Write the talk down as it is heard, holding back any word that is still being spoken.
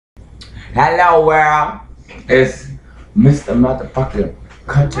Hello, world. It's Mr. Motherfucking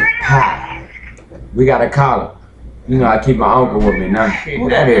Country Pie. We got a caller. You know, I keep my uncle with me now. Who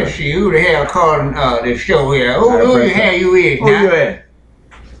that is? Shit, who the hell calling this show here? Who the hell you is Who now? you is?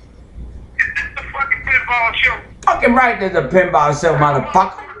 It's the fucking pinball show. Fucking right, there's a pinball show,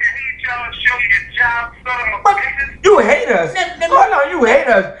 motherfucker. But You hate us. Hold on, you hate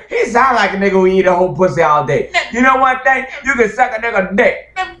us. He sound like a nigga who eat a whole pussy all day. You know one thing? You can suck a nigga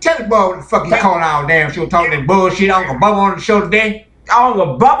dick. Tell the boy what the fuck you calling our damn show talking that bullshit. Uncle Bubba on the show today.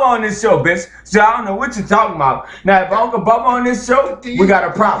 Uncle Bubba on this show, bitch. So I don't know what you're talking about. Now, if Uncle Bubba on this show, we got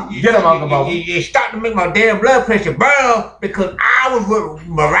a problem. Get him, Uncle Bubba. You starting to make my damn blood pressure burn because I was with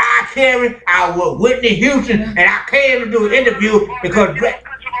Mariah Carey, I was with Whitney Houston, and I came to do an interview because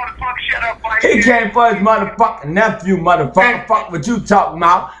He came for his motherfucking nephew, motherfucker. Fuck what you talking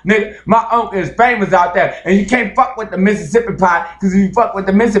about, nigga. My uncle is famous out there, and you can't fuck with the Mississippi pie, because if you fuck with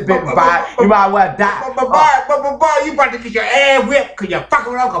the Mississippi pie, you might as well die. But boy, you about to get your ass whipped because you're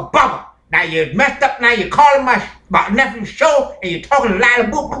fucking with Uncle Bubba. Now you messed up, now you're calling my nephew's show, and you're talking a lot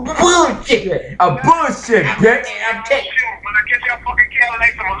of bullshit. A bullshit, bitch. I'm telling you. When I catch y'all fucking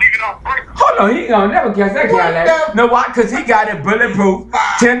Cadillacs, I'm gonna leave it on break. Hold on, he gonna never catch that Cadillac. Know why? Because he got it bulletproof,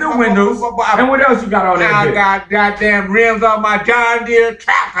 tinted windows, and what else you got on that I bitch? got goddamn rims on my John Deere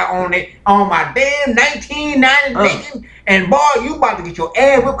tractor on it, on my damn 1990 Lincoln. And boy, you about to get your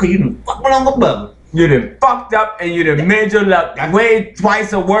ass whipped because you done fuck with Uncle Bubba. You done fucked up and you done made your luck way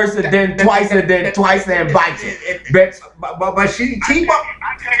twice or worse than twice and bite you, bitch. But she keep up.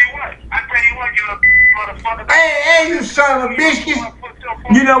 I tell you what, you little motherfucker. Hey, you son of a bitch.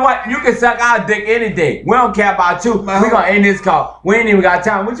 You know what? You can suck our dick any day. We don't care about you. We gonna end this call. We ain't even got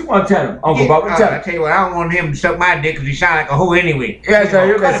time. What you gonna tell him, Uncle Bubba? Tell I him. tell you what, I don't want him to suck my dick because he sound like a hoe anyway. Yeah, so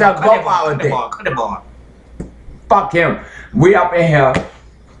you can suck both our dick. Cut the ball. Fuck him. We up in here.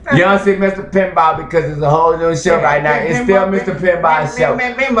 You don't see Mr. Pinball because it's a whole new show right now. It's still Mr. Pinball's show.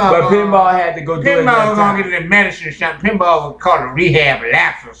 But Pinball had to go do his Pinball was gonna time. get the medicine or something. Pinball was called a rehab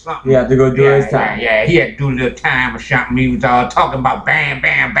lapse or something. He had to go do his time. Yeah, he had to do a little time or something. He was all talking about bam,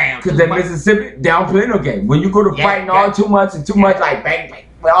 bam, bam. Because in Mississippi, they don't play no game. When you go to fighting all too much and too much like bang, bang,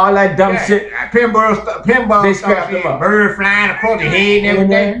 with all that dumb shit. Pinball They scrapped him up. Bird flying across the head and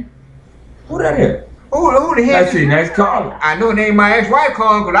everything. Who that is? Who the hell? Let's see, next caller. I know the name of my ex-wife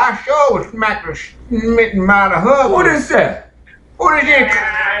calling because I sure was smacked the smitten out of her. Who this is? Who is it?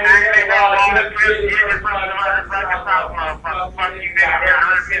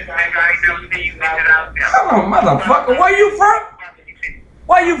 Come on, motherfucker. Where you from?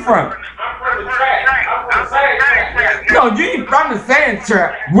 Where you from? No, you ain't from the sand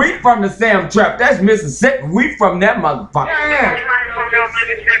trap. We from the sand trap. That's Mississippi. We from that motherfucker.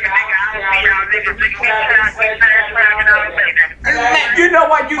 You know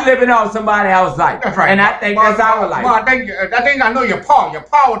what? You living on somebody else's life. That's right. And I think that's our life. Well, I think I know your pa. Your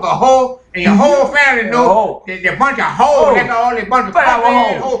pa was a hoe, and your whole family know they're a bunch of hoes. That's all they bunch of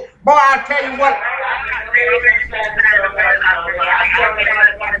hoes. Boy, I tell you what.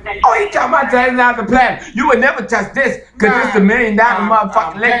 Oh, he talking about taking out the plan. You would never touch this, because this is $1 million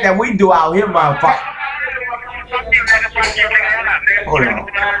motherfucking lick that we do out here, motherfucker. Hold on.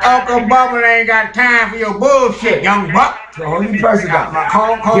 Uncle Bubba ain't got time for your bullshit, young buck. Hold your person down.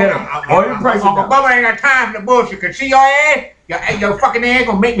 Get him. Hold your person Uncle down. Bubba ain't got time for the bullshit. Cause see your ass? Your fucking ass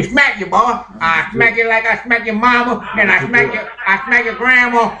gonna make me smack you, boy. I smack you like I smack your mama, and I smack your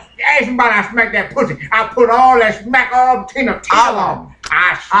grandma. Ask somebody I smack that pussy. I put all that smack all between the teeth on.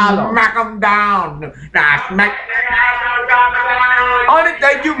 I smack them down. I smack. Only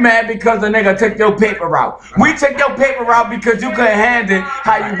thing you mad because the nigga took your paper route. We took your paper route because you couldn't handle it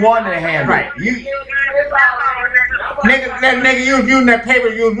how you wanted to handle it. Right. That nigga using that paper,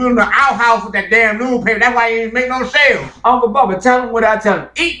 using the outhouse with that damn newspaper. That's why he didn't make no sales. Uncle Bubba, tell him what I tell him.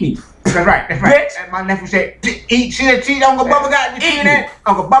 Eat me. That's right. Bitch. And my nephew said, eat. See that cheese Uncle Bubba got? You see that?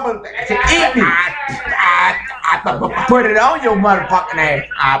 Uncle Bubba said, Eat me. I Put it on your motherfucking ass.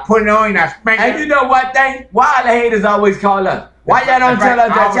 I put it on and I spanked it. And you know what thing? Why the haters always call us? Why y'all don't tell us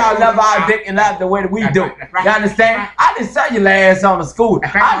that y'all love our dick and love the way that we do? You understand? I didn't sell your ass on the school.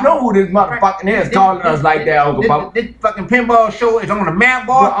 I know who this motherfucking is calling us like that, Uncle Bubba. This fucking pinball show is on the map,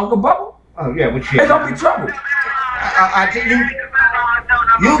 boy. But Uncle Bubba? Oh, yeah, what shit? It's gonna be trouble. I tell you.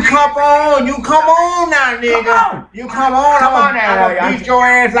 You come on now, nigga. Come on. You come on. Come on I'm now, gonna beat your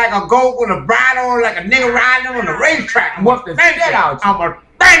ass like a goat with a bridle, like a nigga riding on the racetrack. Whoop the shit out you. I'ma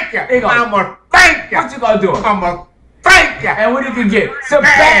thank you. I'ma thank you. What you gonna do? I'ma thank you. And what you can get? Some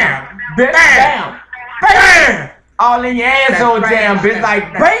bam. Bitch, Bam. bam. Bam. all in your asshole jam, bitch.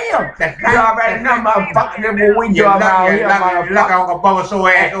 Like, bam! You already know, motherfucker, that's what we do around here, motherfucker. Look, Uncle Bubba so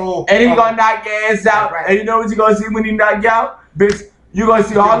asshole. And he gonna knock your ass out. And you know what you gonna see when he knock you out? Bitch, you gonna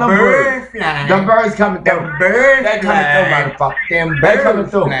see all them birds. Them birds coming through. Them birds they coming through, motherfucker. Them They birds coming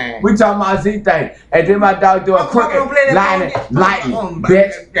through. flying. We talking about Z-Thing. And then my dog do a crooked lightning,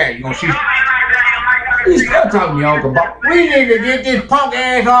 bitch. Yeah, you gonna see. You still talking to your Uncle Bob. We need to get this punk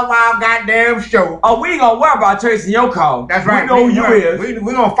ass off our goddamn show. Oh, we ain't gonna worry about tracing your call. That's right. We know who you is.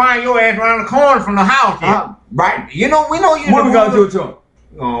 We gonna find your ass around the corner from the house here. Right. We know you. What we gonna do to him?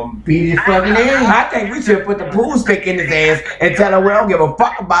 Beat his fucking ass. I think we should put the pool stick in his ass and tell him we don't give a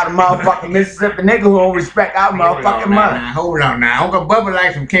fuck about a motherfucking Mississippi nigga who don't respect our motherfucking money. Hold on now. Uncle Bubba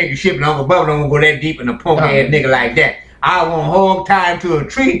likes some kinky shit, but Uncle Bubba don't go that deep in a punk ass nigga like that. I want hog tie him to a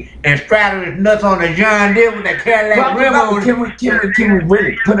tree and straddle his nuts on the John Deere with that Cadillac rim on. Can we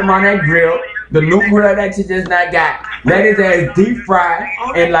really put him on that grill? The new grill that you just not got. Let his ass deep fried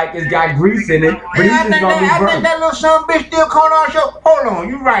and like it's got grease in it, but he's just gonna be I think burnt. that little son bitch still calling our show. Hold on,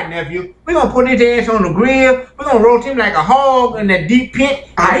 you right, nephew. We gonna put his ass on the grill. We gonna roast him like a hog in that deep pit.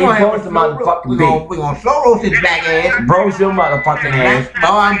 I ain't roast the motherfucking beef. We gonna slow roast his black ass. Roast your motherfucking ass. Boy,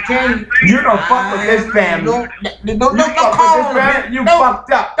 I'm telling you. You don't fuck with this family. Don't call on us. You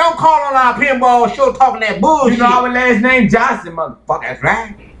fucked up. Don't call on our pinball show talking that bullshit. You know our last name Johnson, motherfucker. That's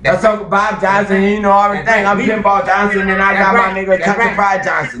right. That's Uncle Bob Johnson, you know everything. I'm Pinball Johnson, and I got my nigga Country Fried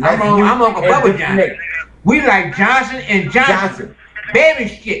Johnson. I'm Uncle Bubba Johnson. We like Johnson and Johnson. Baby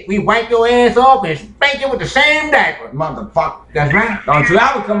shit. We wipe your ass off and spank you with the same diaper. Motherfucker. That's right. Don't you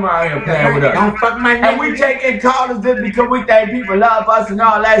ever come around here playing with us. Don't fuck my name. And we taking callers just because we think people love us and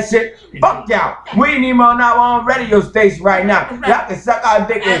all that shit. Fuck y'all. We ain't even on our own radio station right now. Y'all can suck our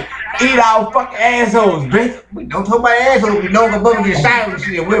dick and eat our fucking assholes, bitch. We don't talk about assholes. We don't go above get silent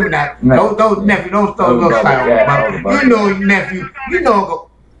shit. Women now. Don't nephew. Don't start go silent. You know nephew. You know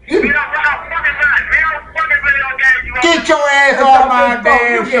get your ass off my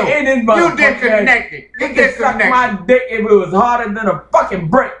damn show. You disconnected. You can suck my dick if it was harder than a fucking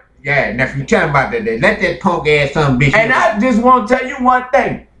brick. Yeah, nephew, tell him about that. Let that punk ass son bitch. And I just want to tell you one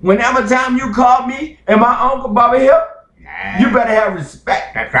thing. Whenever time you call me and my Uncle Bubba here, you better have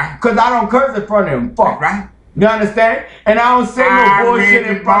respect. That's right. Because I don't curse in front of him. Fuck. That's right. You understand? And I don't say no bullshit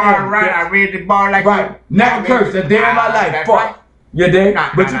in front of him. Right, I read the bar like right. Never curse a day in my life. Fuck. Right. You dig?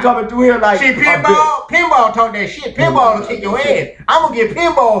 But you coming through here like see, pinball talk that shit. Pinball will kick your ass. I'm gonna get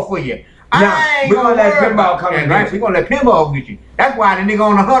pinball for you. I ain't gonna let pinball come in. Right, we gonna let pinball get you. That's why the nigga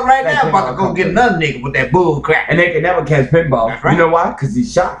on the hunt right now about to go get another nigga with that bull crap. And they can never catch pinball. That's right. You know why? Because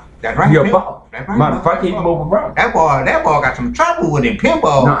he's shot. That's right. He a ball. That's right. Motherfucker, he can move around. That boy got some trouble with him.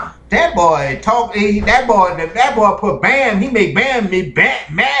 Pinball. Nah. That boy talk. That boy put Bam. He make Bam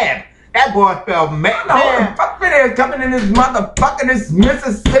mad. That boy spelled mad. No, fuck it is coming in this motherfucking this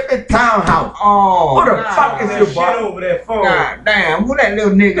Mississippi townhouse. Oh, who the fuck is your boy? Over that phone. God damn, who that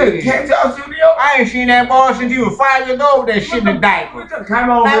little nigga is? Can't y'all studio? I ain't seen that boy since he was 5 years old. That shit in the diaper. Come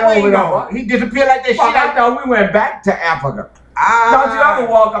over there. He disappeared like that shit. I thought we went back to Africa. Don't you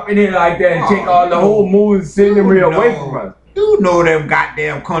ever walk up in here like that and take all the whole moon scenery away from us? You know them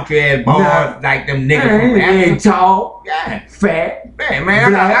goddamn country ass boys like them niggas from Africa. Ain't tall, fat. Hey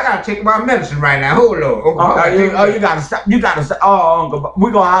man, I gotta take my medicine right now. Hold on. You gotta stop. You gotta stop. Oh, Uncle,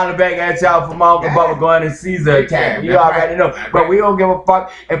 we gonna holler back at y'all from Uncle Bubba going to Caesar attack. You already know. But we don't give a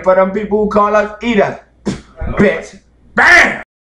fuck. And for them people who call us, eat us. Bitch. Bam!